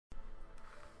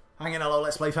Hanging hello,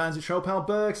 Let's Play fans, it's Pal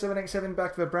Berg 787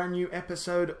 back for a brand new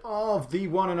episode of the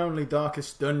one and only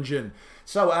Darkest Dungeon.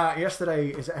 So, yesterday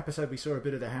is an episode we saw a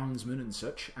bit of the Houndsman and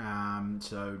such.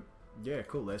 So, yeah,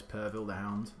 cool, there's Perville the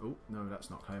Hound. Oh, no,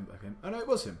 that's not him. Oh, no, it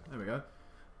was him. There we go.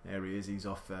 There he is, he's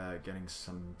off getting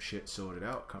some shit sorted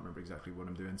out. Can't remember exactly what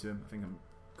I'm doing to him. I think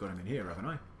I've got him in here, haven't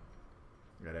I?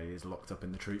 Yeah, he is locked up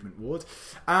in the treatment ward.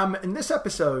 In this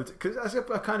episode, because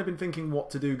I've kind of been thinking what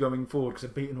to do going forward, because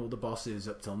I've beaten all the bosses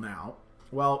up till now.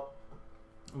 Well,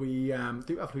 we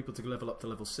do have people to level up to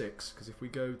level 6, because if we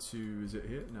go to... Is it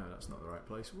here? No, that's not the right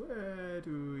place. Where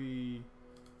do we...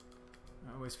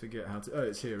 I always forget how to... Oh,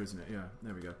 it's here, isn't it? Yeah,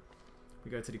 there we go.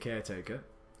 We go to the caretaker.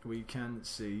 We can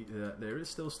see that there is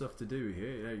still stuff to do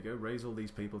here. There you go, raise all these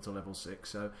people to level 6.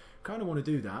 So, kind of want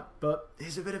to do that, but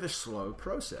it's a bit of a slow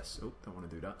process. Oh, don't want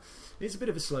to do that. It's a bit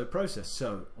of a slow process.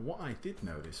 So, what I did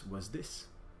notice was this.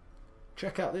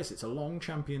 Check out this. It's a long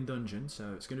champion dungeon,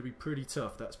 so it's going to be pretty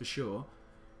tough, that's for sure.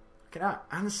 Look at that.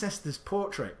 Ancestor's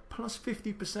Portrait. Plus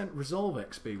 50% Resolve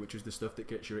XP, which is the stuff that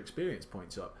gets your experience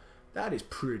points up. That is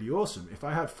pretty awesome. If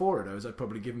I had 4 of those, I'd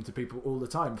probably give them to people all the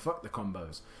time. Fuck the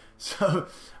combos. So,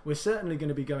 we're certainly going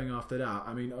to be going after that.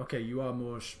 I mean, okay, you are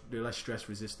less stress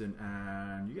resistant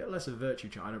and you get less of virtue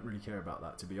charge. I don't really care about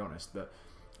that, to be honest. But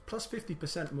plus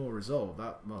 50% more resolve,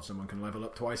 that, well, someone can level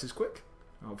up twice as quick.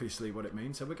 Obviously what it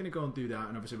means. So we're going to go and do that.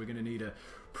 And obviously we're going to need a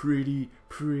pretty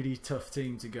tough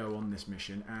team to go on this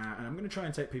mission. And I'm going to try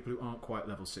and take people who aren't quite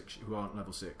level 6, who aren't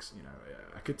level 6. You know,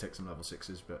 I could take some level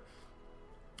 6s, but...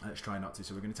 let's try not to.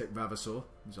 So we're going to take Vavasaur,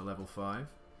 who's a level 5.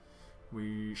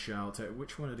 We shall take...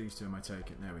 Which one of these two am I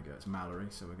taking? There we go, it's Mallory.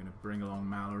 So we're going to bring along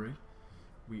Mallory.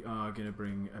 We are going to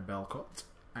bring a Belcott.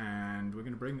 And we're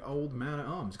going to bring Old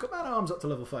Man-at-Arms. Got Man-at-Arms up to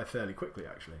level 5 fairly quickly,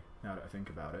 actually, now that I think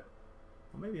about it.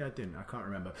 Or maybe I didn't, I can't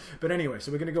remember. But anyway,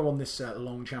 so we're going to go on this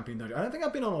long champion dungeon. I don't think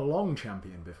I've been on a long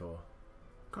champion before.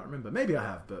 Can't remember. Maybe I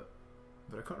have, but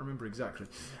I can't remember exactly.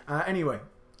 Anyway...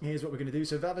 here's what we're going to do.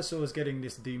 So Vavasaur is getting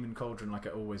this Demon Cauldron like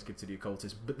I always give to the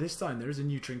occultist. But this time there is a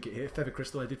new trinket here. Feather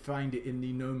Crystal. I did find it in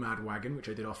the Nomad Wagon, which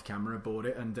I did off camera. Bought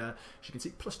it. And as you can see,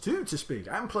 plus 2 to speed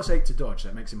and plus 8 to dodge. So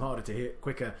it makes him harder to hit,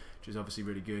 quicker, which is obviously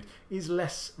really good. He's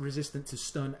less resistant to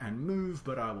stun and move,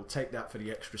 but I will take that for the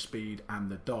extra speed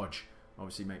and the dodge.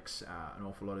 Obviously makes an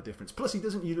awful lot of difference. Plus he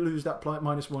doesn't lose that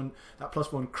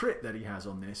plus 1 crit that he has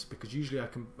on this, because usually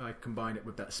I combine it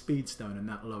with that Speed Stone and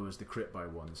that lowers the crit by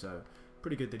 1. So...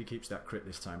 pretty good that he keeps that crit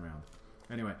this time round.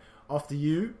 Anyway, off to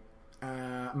you,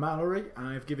 Mallory.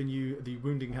 I've given you the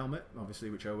Wounding Helmet,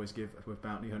 obviously, which I always give with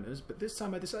Bounty Hunters. But this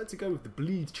time I decided to go with the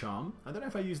Bleed Charm. I don't know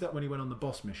if I used that when he went on the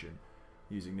boss mission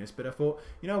using this. But I thought,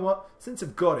 you know what? Since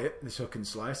I've got it, this Hook and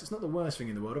Slice, it's not the worst thing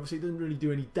in the world. Obviously, it doesn't really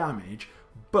do any damage.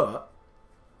 But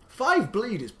 5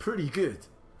 bleed is pretty good.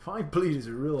 5 bleed is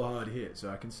a real hard hit. So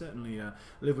I can certainly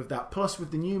live with that. Plus, with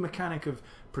the new mechanic of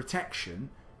protection...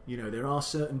 you know, there are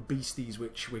certain beasties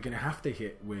which we're going to have to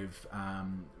hit with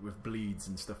bleeds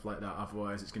and stuff like that.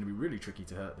 Otherwise, it's going to be really tricky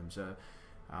to hurt them. So,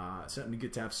 certainly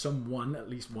good to have someone, at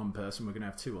least one person. We're going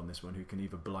to have 2 on this one who can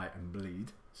either blight and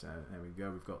bleed. So, there we go.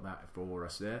 We've got that for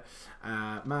us there.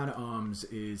 Man-at-Arms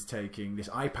is taking this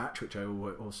eye patch, which I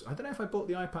also... I don't know if I bought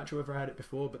the eye patch or whether I had it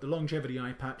before, but the longevity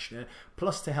eye patch there,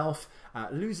 plus to health,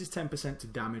 loses 10% to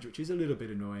damage, which is a little bit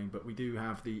annoying, but we do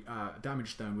have the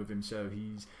damage stone with him, so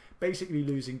he's... basically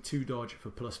losing 2 dodge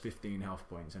for plus 15 health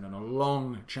points. And on a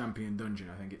long champion dungeon,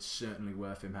 I think it's certainly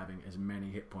worth him having as many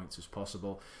hit points as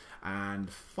possible. And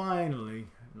finally,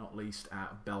 not least,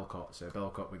 Belcott. So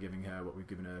Belcott, we're giving her what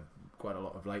we've given her quite a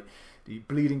lot of late. The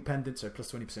Bleeding Pendant, so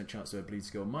plus 20% chance to her bleed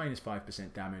skill, minus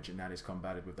 5% damage, and that is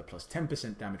combated with the plus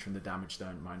 10% damage from the damage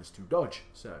stone, minus 2 dodge.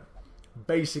 So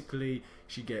basically,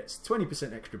 she gets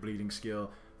 20% extra bleeding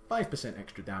skill, 5%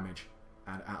 extra damage,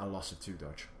 and at a loss of 2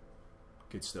 dodge.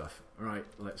 Good stuff. Alright,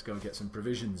 let's go and get some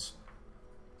provisions.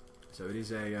 So it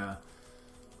is a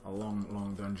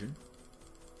long dungeon.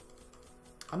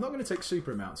 I'm not going to take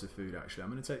super amounts of food, actually.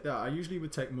 I'm going to take that. I usually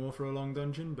would take more for a long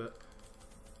dungeon, but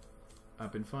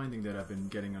I've been finding that I've been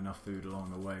getting enough food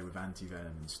along the way with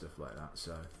anti-venom and stuff like that,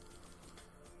 so...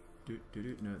 no,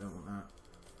 don't want that.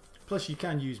 Plus, you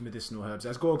can use medicinal herbs,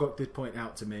 as Gorgok did point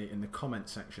out to me in the comment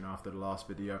section after the last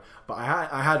video. But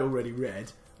I had already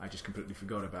read... I just completely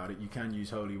forgot about it. You can use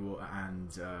holy water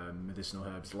and medicinal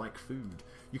herbs like food.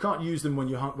 You can't use them when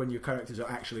your characters are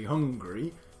actually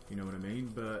hungry, you know what I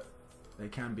mean? But they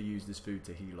can be used as food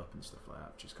to heal up and stuff like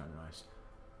that, which is kind of nice.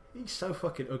 He's so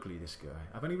fucking ugly, this guy.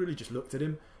 I've only really just looked at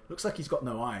him. Looks like he's got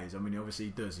no eyes. I mean, obviously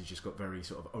he does. He's just got very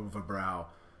sort of overbrow,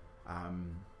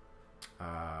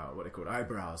 what they call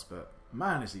eyebrows. But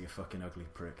man, is he a fucking ugly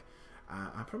prick.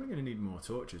 I'm probably going to need more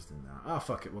torches than that. Ah,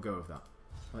 fuck it. We'll go with that.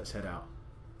 Let's head out.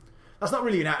 That's not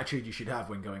really an attitude you should have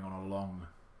when going on a long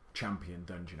champion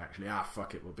dungeon, actually.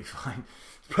 Fuck it, we'll be fine.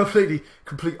 It's probably the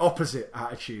complete opposite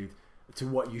attitude to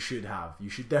what you should have. You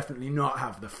should definitely not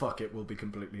have the fuck it, we'll be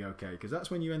completely okay, because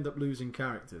that's when you end up losing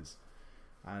characters.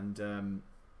 And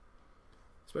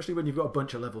especially when you've got a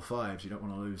bunch of level 5s, you don't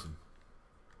want to lose them.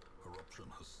 Corruption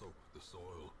has soaked the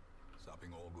soil,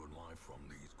 sapping all good life from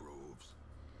these groves.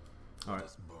 Alright.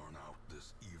 Let's burn out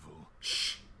this evil.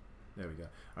 Shh. There we go.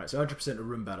 Alright, so 100% of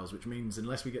room battles, which means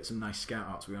unless we get some nice scout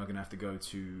arts, we are going to have to go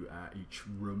to each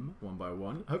room one by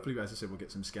one. Hopefully, as I said, we'll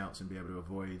get some scouts and be able to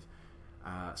avoid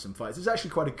some fights. It's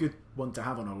actually quite a good one to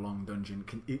have on a long dungeon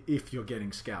if you're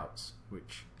getting scouts,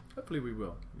 which hopefully we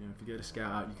will. You know, if you get a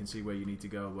scout out, you can see where you need to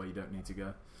go, where you don't need to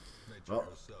go. Well,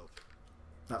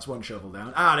 that's one shovel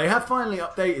down. They have finally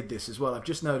updated this as well. I've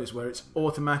just noticed where it's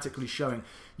automatically showing.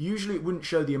 Usually, it wouldn't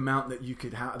show the amount that you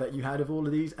could that you had of all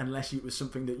of these unless it was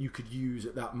something that you could use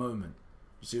at that moment.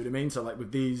 You see what I mean? So, like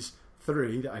with these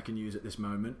 3 that I can use at this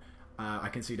moment, I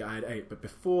can see that I had 8. But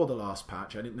before the last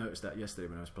patch, I didn't notice that yesterday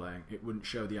when I was playing. It wouldn't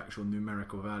show the actual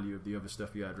numerical value of the other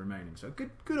stuff you had remaining. So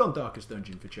good on Darkest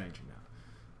Dungeon for changing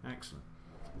that. Excellent.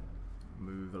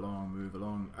 Move along, move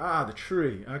along. The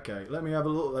tree. Okay, let me have a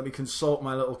look. Let me consult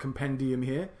my little compendium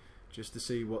here, just to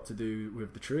see what to do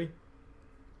with the tree.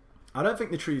 I don't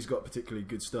think the tree's got particularly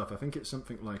good stuff. I think it's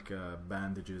something like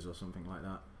bandages or something like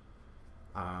that.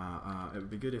 It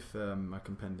would be good if my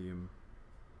compendium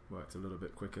worked a little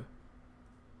bit quicker.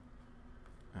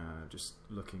 Just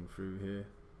looking through here.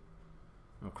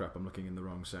 Oh crap, I'm looking in the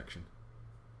wrong section,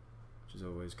 which is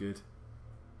always good.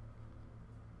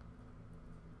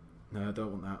 No, I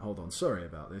don't want that. Hold on. Sorry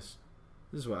about this.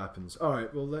 This is what happens.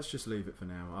 Alright, well, let's just leave it for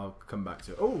now. I'll come back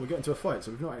to it. Oh, we're getting to a fight,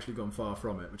 so we've not actually gone far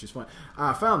from it, which is fine.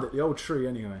 I found it. The old tree,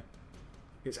 anyway.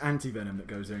 It's anti-venom that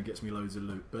goes there and gets me loads of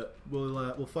loot. But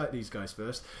we'll fight these guys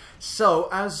first. So,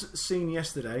 as seen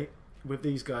yesterday, with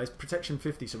these guys, protection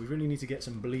 50, so we really need to get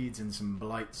some bleeds and some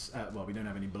blights. Well, we don't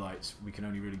have any blights. We can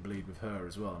only really bleed with her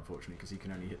as well, unfortunately, because he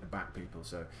can only hit the back people.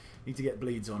 So, need to get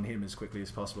bleeds on him as quickly as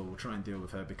possible. We'll try and deal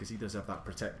with her because he does have that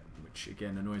protect, which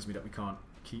again annoys me that we can't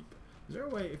keep. Is there a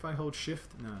way if I hold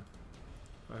shift? No.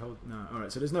 If I hold no. All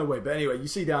right, so there's no way. But anyway, you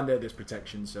see down there there's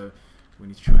protection, so we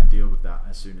need to try and deal with that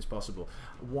as soon as possible.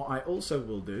 What I also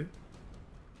will do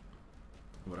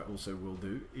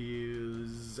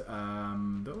is do I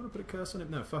want to put a curse on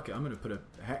him? No, fuck it. I'm going to put a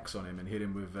hex on him and hit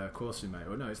him with Korsume.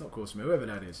 Or no, it's not Korsume. Whoever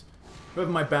that is, whoever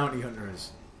my bounty hunter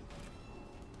is.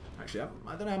 Actually,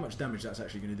 I don't know how much damage that's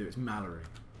actually going to do. It's Mallory,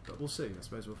 but we'll see. I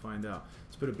suppose we'll find out.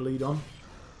 Let's put a bleed on.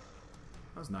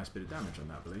 That was a nice bit of damage on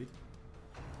that bleed.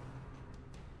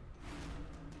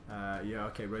 Yeah,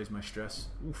 okay, raise my stress.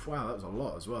 Oof, wow, that was a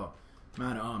lot as well.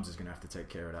 Man at Arms is going to have to take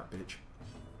care of that bitch.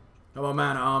 Come on,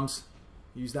 Man at Arms.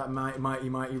 Use that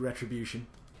mighty retribution.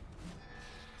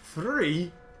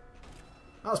 3?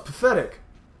 That was pathetic.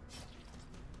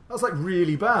 That was like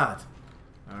really bad.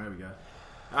 Oh, there we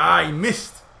go. He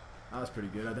missed. That was pretty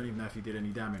good. I don't even know if he did any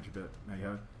damage, but there you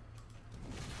go.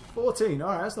 14.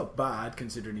 Alright, that's not bad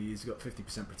considering he's got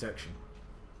 50% protection.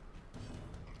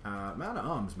 Man at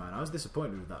Arms, man. I was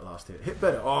disappointed with that last hit. Hit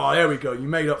better. Oh, there we go. You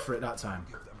made up for it that time.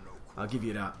 I'll give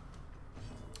you that.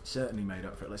 Certainly made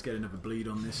up for it. Let's get another bleed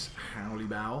on this Howly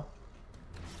Bow.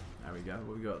 There we go.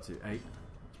 What we got up to? 8.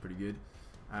 That's pretty good.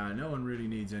 No one really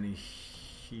needs any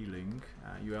healing.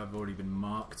 You have already been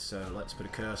marked, so let's put a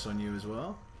curse on you as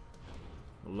well.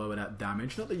 We'll lower that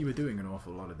damage. Not that you were doing an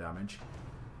awful lot of damage.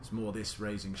 It's more this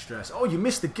raising stress. Oh, you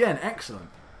missed again. Excellent.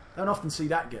 Don't often see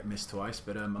that get missed twice,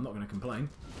 but I'm not going to complain.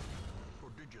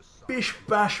 Bish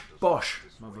bash bosh,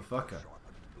 motherfucker.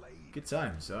 Good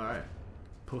times. Alright.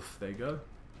 Poof, there you go.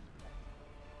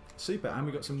 Super, and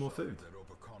we got some more food.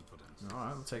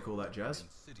 Alright, we'll take all that jazz.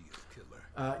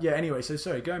 Yeah, anyway, so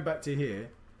sorry, going back to here.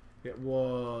 It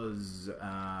was...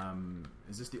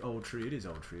 is this the old tree? It is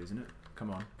old tree, isn't it? Come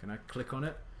on, can I click on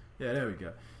it? Yeah, there we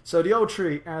go. So the old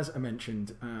tree, as I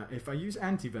mentioned, if I use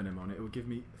anti-venom on it, it will give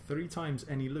me 3 times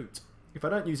any loot. If I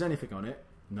don't use anything on it,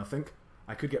 nothing.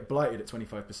 I could get blighted at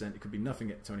 25%, it could be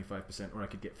nothing at 25%, or I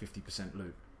could get 50%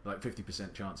 loot. Like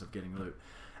 50% chance of getting loot.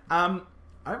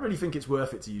 I don't really think it's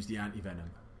worth it to use the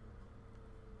anti-venom.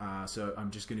 So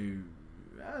I'm just going to...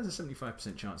 There's a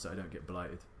 75% chance that I don't get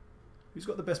blighted. Who's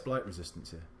got the best blight resistance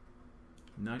here?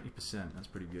 90%, that's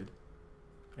pretty good.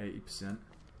 80%.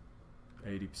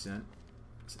 80%.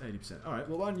 It's 80%. Alright,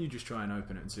 well why don't you just try and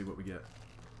open it and see what we get.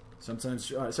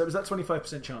 Sometimes... Alright, so it was that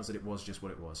 25% chance that it was just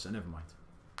what it was, so never mind.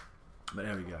 But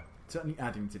there we go. Certainly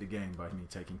adding to the game by me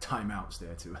taking timeouts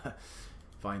there to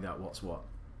find out what's what.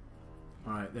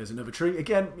 Alright, there's another tree.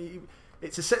 Again,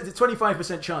 It's a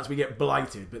 25% chance we get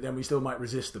blighted, but then we still might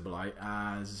resist the blight,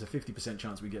 as there's a 50%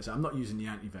 chance we get... So I'm not using the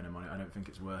anti-venom on it. I don't think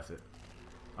it's worth it.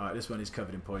 Alright, this one is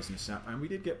covered in poisonous sap, and we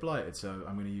did get blighted, so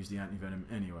I'm going to use the anti-venom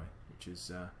anyway, which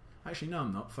is... Actually, no,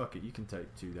 I'm not. Fuck it. You can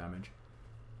take 2 damage.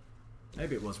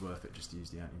 Maybe it was worth it just to use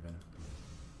the anti-venom.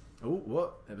 Oh,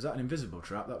 what? Was that an invisible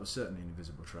trap? That was certainly an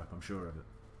invisible trap. I'm sure of it.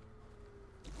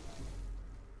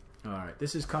 Alright,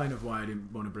 this is kind of why I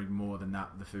didn't want to bring more than that,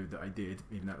 the food that I did,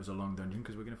 even though it was a long dungeon,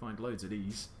 because we're going to find loads of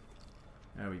these.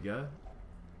 There we go.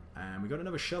 And we got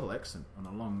another shovel. Excellent. On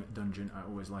a long dungeon, I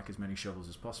always like as many shovels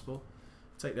as possible.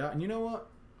 Take that. And you know what?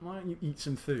 Why don't you eat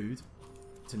some food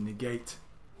to negate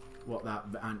what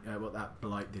that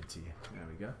blight did to you? There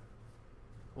we go.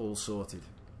 All sorted.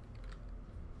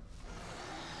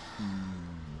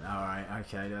 Alright,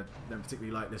 okay. I don't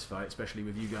particularly like this fight, especially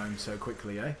with you going so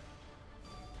quickly, eh?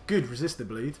 Good, resist the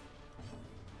bleed.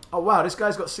 Oh wow, this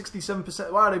guy's got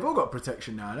 67%. Wow, they've all got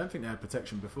protection now. I don't think they had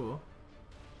protection before.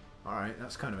 Alright,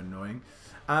 that's kind of annoying.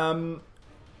 I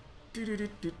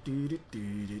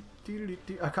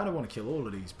kind of want to kill all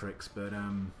of these pricks, but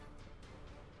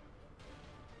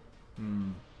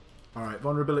Alright,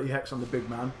 vulnerability hex on the big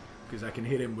man, because I can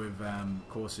hit him with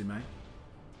Korsume.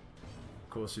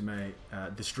 Korsume,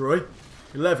 destroy.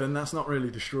 11, that's not really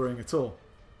destroying at all.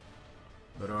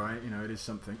 But alright, you know, it is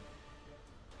something.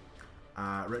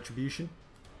 Retribution.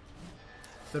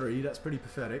 3, that's pretty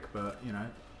pathetic, but, you know,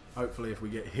 hopefully if we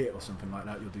get hit or something like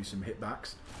that, you'll do some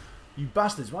hitbacks. You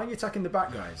bastards, why are you attacking the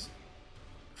back guys?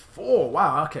 4,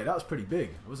 wow, okay, that was pretty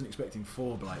big. I wasn't expecting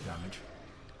 4 blight damage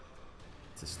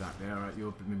to stack there. Alright,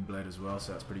 you've been bled as well,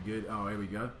 so that's pretty good. Oh, here we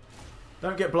go.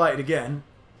 Don't get blighted again.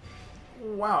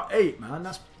 Wow, 8, man,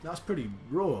 that's pretty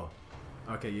raw.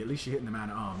 Okay, at least you're hitting the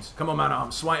man-at-arms. Come on,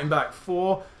 man-at-arms, swipe him back.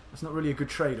 4, that's not really a good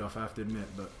trade-off, I have to admit,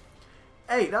 but...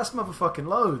 8, that's motherfucking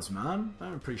loads, man. I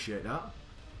don't appreciate that.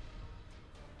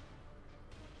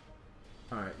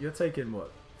 Alright, you're taking,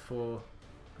 what, 4...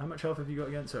 How much health have you got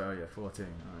against her? Oh, yeah, 14.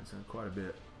 Alright, so quite a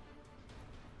bit.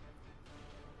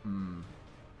 I'm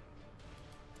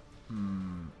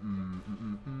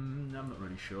not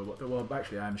really sure. Well,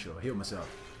 actually, I am sure. Heal myself.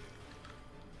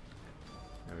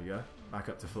 There we go. Back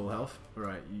up to full health.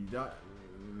 Right,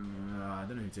 I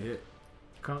don't know who to hit.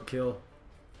 Can't kill.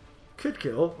 Could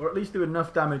kill, or at least do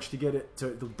enough damage to get it so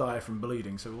it'll die from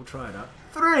bleeding, so we'll try that.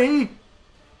 3!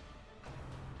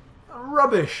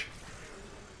 Rubbish!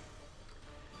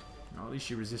 Oh, at least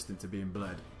you're resistant to being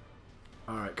bled.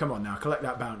 Alright, come on now, collect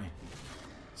that bounty.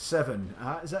 7.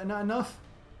 Is that not enough?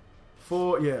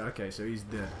 4, yeah, okay, so he's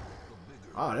dead.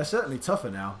 Ah, they're certainly tougher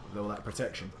now with all that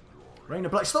protection. Rain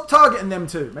of Blight. Stop targeting them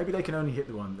two. Maybe they can only hit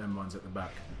them ones at the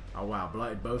back. Oh wow,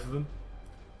 blighted both of them.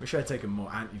 Wish I had taken more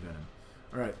anti-venom.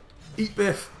 Alright, eat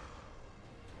Biff.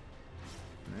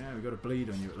 Yeah, we got a bleed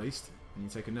on you at least. And you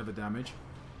take another damage.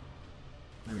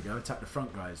 There we go, attack the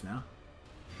front guys now.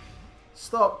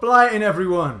 Stop blighting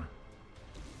everyone!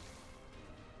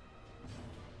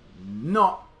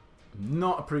 Not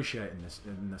appreciating this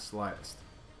in the slightest.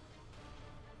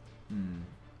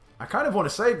 I kind of want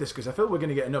to save this because I feel we're going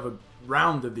to get another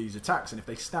round of these attacks, and if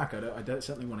they stack, I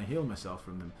certainly want to heal myself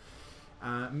from them.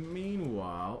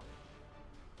 Meanwhile,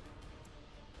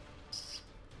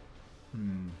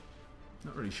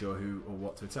 not really sure who or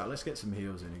what to attack. Let's get some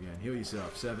heals in again. Heal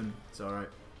yourself. 7. It's alright.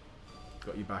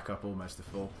 Got you back up almost to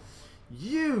full.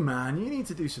 You, man, you need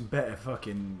to do some better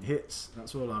fucking hits.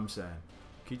 That's all I'm saying.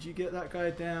 Could you get that guy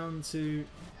down to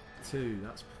 2?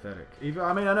 That's pathetic.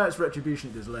 I mean, I know it's retribution,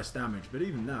 it does less damage, but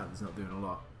even that is not doing a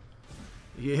lot.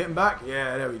 You hit him back?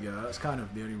 Yeah, there we go. That's kind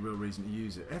of the only real reason to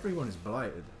use it. Everyone is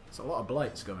blighted. There's a lot of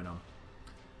blights going on.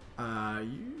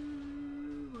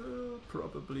 You will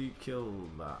probably kill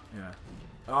that. Yeah.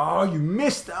 Oh, you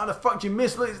missed! How the fuck did you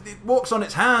miss? Look, it walks on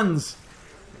its hands!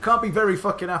 It can't be very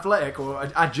fucking athletic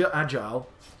or agile.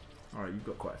 Alright, you've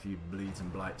got quite a few bleeds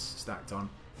and blights stacked on.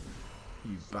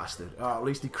 You bastard. Oh, at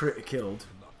least he crit killed.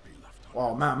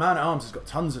 Oh man, Man-at-Arms has got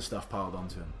tons of stuff piled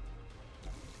onto him.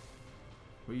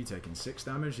 What are you taking? 6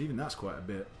 damage? Even that's quite a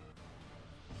bit.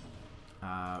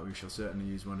 We shall certainly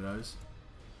use one of those.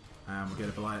 And we'll get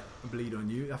a bleed on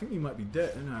you. I think you might be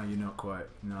dead. No, you're not quite.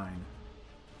 9.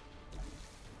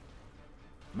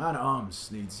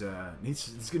 Man-at-Arms needs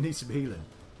some healing.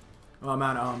 Oh,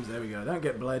 Man-at-Arms, there we go. Don't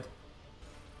get bled.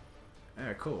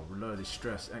 Yeah, cool. Reload his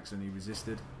stress. Excellently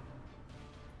resisted.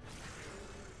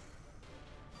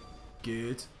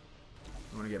 Good. I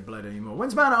don't want to get bled anymore.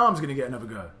 When's Man-at-Arms going to get another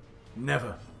go?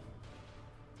 Never.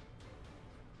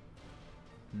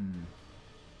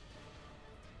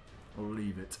 Or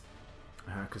leave it.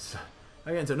 Because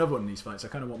I get into another one of these fights, I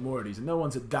kind of want more of these, and no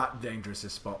one's at that dangerous a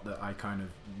spot that I kind of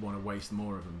want to waste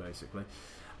more of them, basically.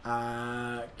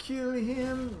 Kill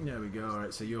him. There we go.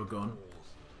 Alright, so you're gone.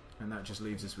 And that just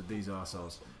leaves us with these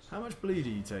arseholes. How much bleed are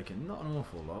you taking? Not an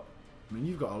awful lot. I mean,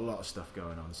 you've got a lot of stuff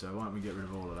going on, so why don't we get rid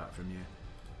of all of that from you?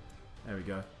 There we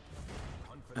go.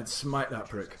 And smite that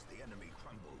prick.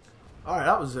 Alright,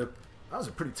 that was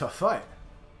a pretty tough fight.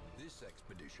 This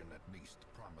expedition at least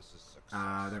promises success.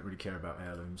 I don't really care about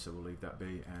heirlooms, so we'll leave that be,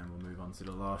 and we'll move on to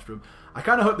the last room. I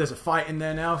kind of hope there's a fight in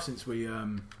there now, since we are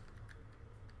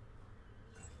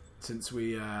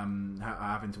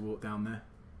having to walk down there.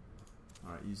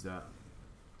 Alright, use that.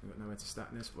 We've got nowhere to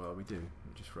stack this? Well, we do.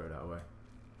 We'll just throw that away.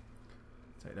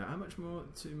 Take that. How much more?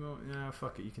 2 more? No,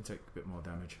 fuck it. You can take a bit more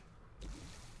damage.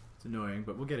 It's annoying,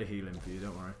 but we'll get a healing for you,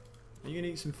 don't worry. Are you going to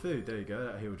eat some food? There you go.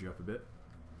 That healed you up a bit.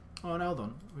 Oh, and hold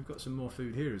on. We've got some more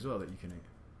food here as well that you can eat.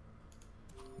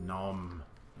 Nom.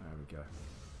 There we go.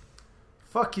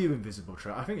 Fuck you, invisible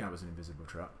trap. I think that was an invisible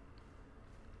trap.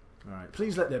 Alright,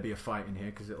 please let there be a fight in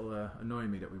here, because it'll annoy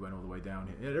me that we went all the way down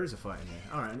here. Yeah, there is a fight in here.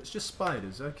 Alright, and it's just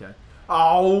spiders, okay.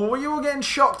 Oh, what you were getting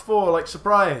shocked for, like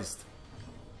surprised.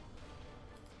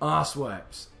 Arse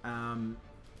wipes.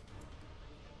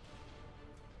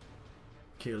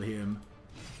 Kill him.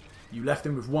 You left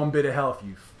him with 1 bit of health,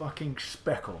 you fucking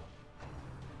speckle.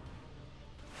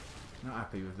 Not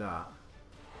happy with that.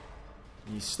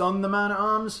 You stunned the man at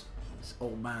arms? This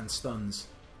old man stuns.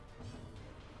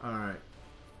 Alright.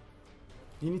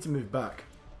 You need to move back,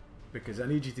 because I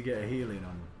need you to get a healing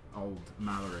on old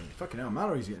Mallory. Fucking hell,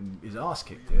 Mallory's getting his ass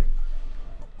kicked here.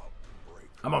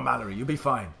 Come on, Mallory, you'll be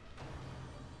fine.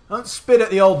 Don't spit at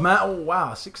the old man. Oh,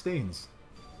 wow, 16s.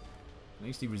 At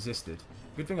least he resisted.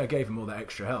 Good thing I gave him all that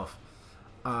extra health.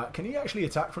 Can he actually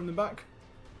attack from the back?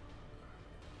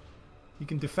 He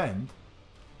can defend.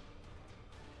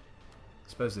 I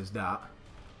suppose there's that.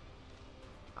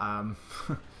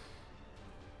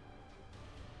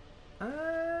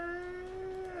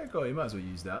 God, you might as well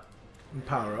use that. And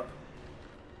power up.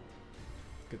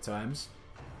 Good times.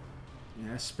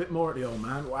 Yeah, spit more at the old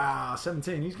man. Wow,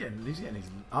 17. He's getting his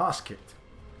ass kicked.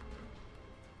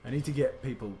 I need to get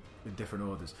people with different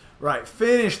orders. Right,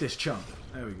 finish this chump.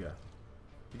 There we go.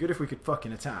 It'd be good if we could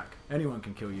fucking attack. Anyone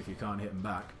can kill you if you can't hit them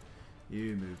back.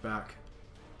 You move back.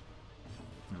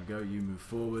 There we go. You move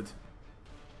forward.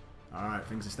 Alright,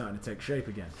 things are starting to take shape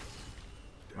again.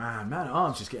 Man at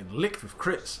arms just getting licked with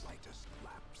crits.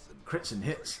 Crits and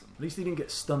hits. At least he didn't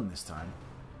get stunned this time.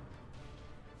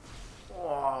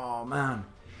 Oh man.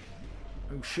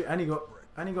 Oh shit, and he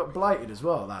got blighted as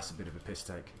well. That's a bit of a piss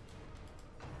take.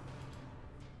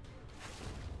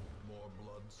 More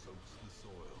blood soaks the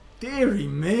soil. Deary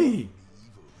me.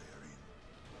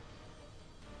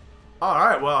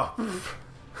 Alright, well.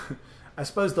 I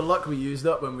suppose the luck we used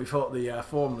up when we fought the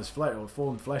formless flesh, or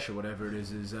formed flesh, or whatever it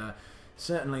is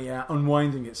certainly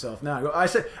unwinding itself now. I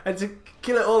said, and to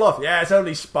kill it all off, yeah, it's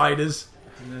only spiders.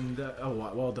 And then, oh,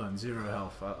 well done, 0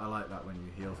 health. I like that when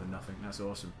you heal for nothing. That's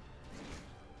awesome.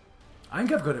 I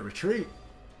think I've got to retreat.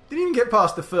 Didn't even get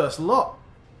past the first lot.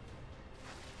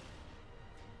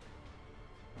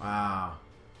 Wow.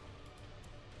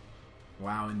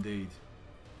 Wow, indeed.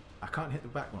 I can't hit the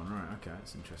back one. Right, okay,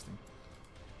 that's interesting.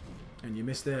 And you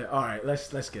missed there. Alright, let's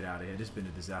get out of here. This has been a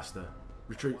disaster.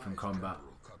 Retreat from combat.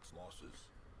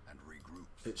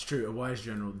 It's true, a wise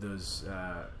general does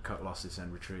cut losses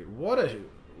and retreat. What a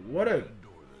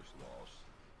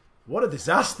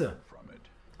disaster!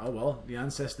 Oh well, the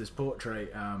ancestor's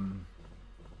portrait. I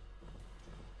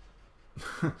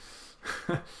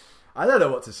don't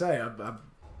know what to say. I'm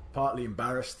partly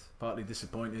embarrassed, partly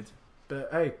disappointed. But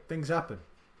hey, things happen.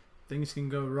 Things can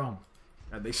go wrong,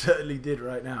 and they certainly did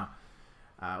right now.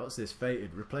 What's this?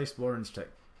 Fated. Replaced Warren's tech.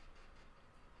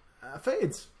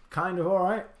 Fated's kind of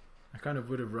alright. I kind of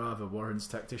would have rather Warren's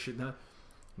tactician there.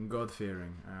 And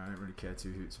God-fearing. I don't really care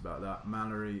two hoots about that.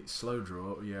 Mallory, slow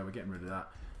draw. Yeah, we're getting rid of that.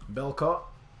 Belcott.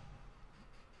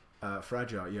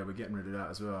 Fragile. Yeah, we're getting rid of that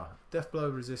as well. Death blow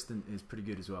resistant is pretty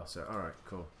good as well. So, alright,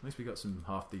 cool. At least we got some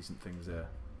half-decent things there.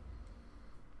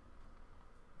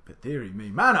 But dearie me.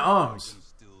 Man at arms!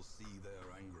 Still see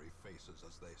their angry faces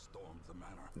as they stormed the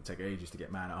manor. It'll take ages to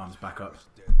get man at arms back up.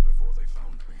 Dead before they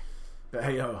found me. But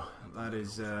hey ho, that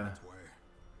is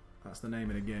that's the name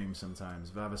of the game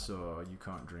sometimes. Vavasaur, you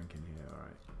can't drink in here,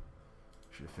 alright.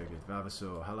 Should have figured.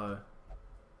 Vavasaur, hello.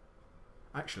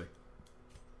 Actually,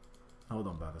 hold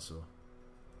on, Vavasaur.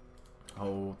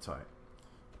 Hold tight.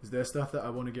 Is there stuff that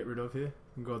I want to get rid of here?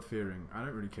 God-fearing. I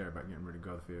don't really care about getting rid of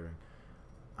God-fearing.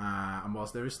 And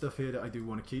whilst there is stuff here that I do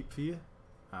want to keep for you,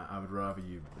 I would rather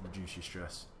you reduce your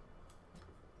stress.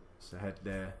 So head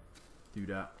there, do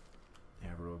that. Yeah,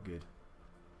 we're all good.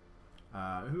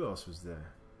 Who else was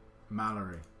there?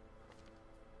 Mallory.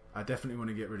 I definitely want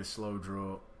to get rid of slow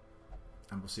draw,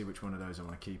 and we'll see which one of those I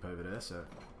want to keep over there. So,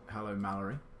 hello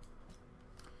Mallory.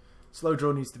 Slow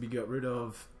draw needs to be got rid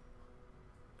of.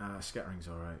 Scattering's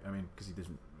alright. I mean, because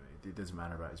it doesn't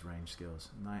matter about his range skills.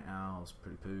 Night Owl's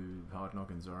pretty poo. Hard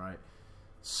Noggin's alright.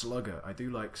 Slugger. I do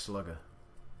like Slugger.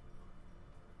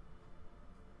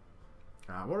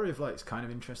 Warrior of Light's kind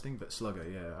of interesting, but Slugger,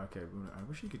 yeah, okay. I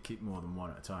wish you could keep more than one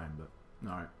at a time, but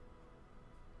alright.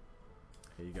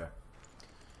 Here you go.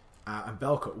 And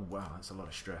Belka, oh, wow, that's a lot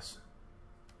of stress.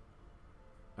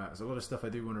 There's a lot of stuff I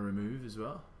do want to remove as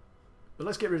well. But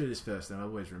let's get rid of this first, then. I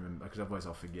always remember, because otherwise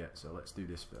I'll forget, so let's do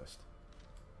this first.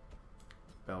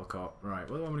 Belcott, right,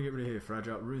 what do I want to get rid of here?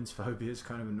 Fragile. Ruins Phobia is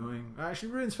kind of annoying.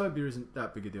 Actually, Ruins Phobia isn't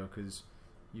that big a deal, because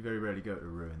you very rarely go to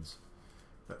Ruins.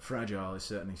 But Fragile is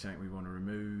certainly something we want to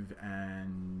remove,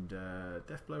 and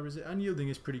Deathblow, is it? Unyielding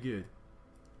is pretty good.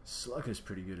 Slugger's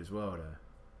pretty good as well, there.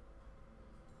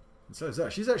 And so is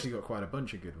that. She's actually got quite a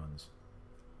bunch of good ones.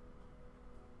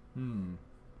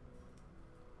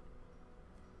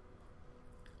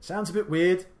 Sounds a bit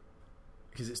weird,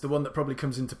 because it's the one that probably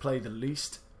comes into play the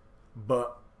least,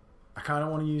 but I kind of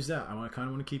want to use that. I kind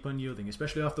of want to keep Unyielding,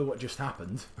 especially after what just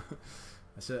happened.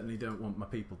 I certainly don't want my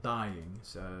people dying,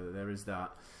 so there is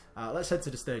that. Let's head to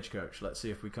the stagecoach. Let's see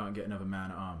if we can't get another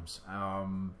man-at-arms.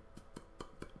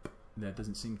 There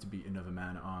doesn't seem to be another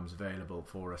man-at-arms available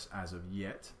for us as of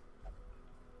yet.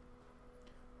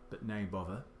 But nay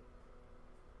bother.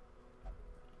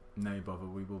 Nay bother,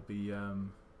 we will be...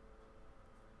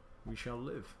 we shall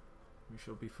live. We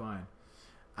shall be fine.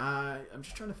 I'm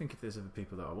just trying to think if there's other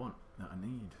people that I want, that I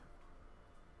need.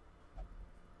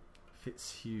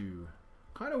 Fitzhugh.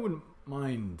 Kind of wouldn't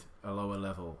mind a lower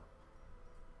level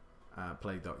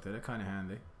Plague Doctor. They're kind of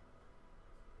handy.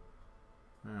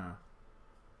 Yeah.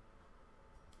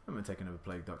 I'm going to take another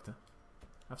Plague Doctor.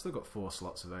 I've still got 4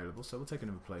 slots available, so we'll take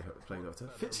another Plague Doctor.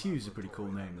 Fitzhugh's a pretty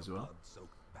cool name as well.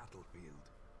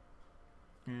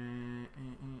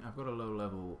 I've got a low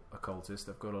level Occultist.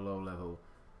 I've got a low level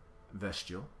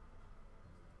Vestial.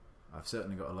 I've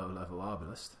certainly got a low level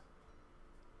Arbalist.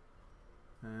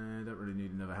 Don't really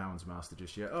need another Houndsmaster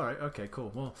just yet. Alright, okay,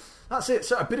 cool. Well, that's it.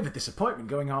 So a bit of a disappointment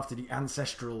going after the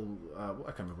Ancestral... I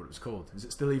can't remember what it was called. Is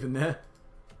it still even there?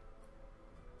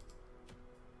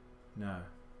 No.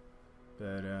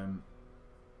 But,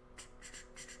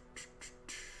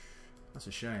 that's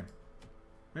a shame.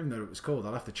 I don't even know what it was called.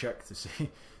 I'll have to check to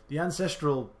see. The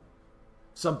Ancestral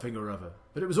something or other.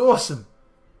 But it was awesome.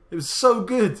 It was so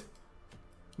good.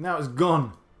 Now it's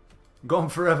gone. Gone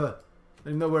forever. I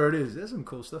don't even know where it is. There's some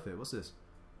cool stuff here. What's this?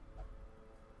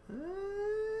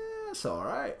 That's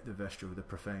alright. The Vesture with the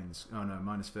Profanes. Oh no,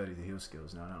 minus 30 to heal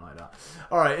skills. No, I don't like that.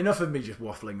 Alright, enough of me just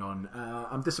waffling on.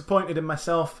 I'm disappointed in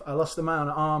myself. I lost the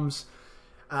man-at-arms.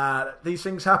 These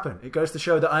things happen. It goes to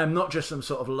show that I am not just some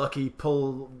sort of lucky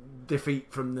pull victory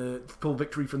from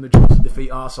the jaws of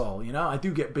defeat arsehole. You know, I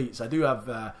do get beats. I do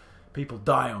have people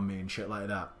die on me and shit like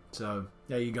that. So,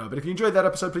 there you go. But if you enjoyed that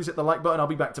episode, please hit the like button. I'll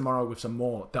be back tomorrow with some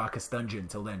more Darkest Dungeon.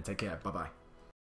 Till then, take care. Bye-bye.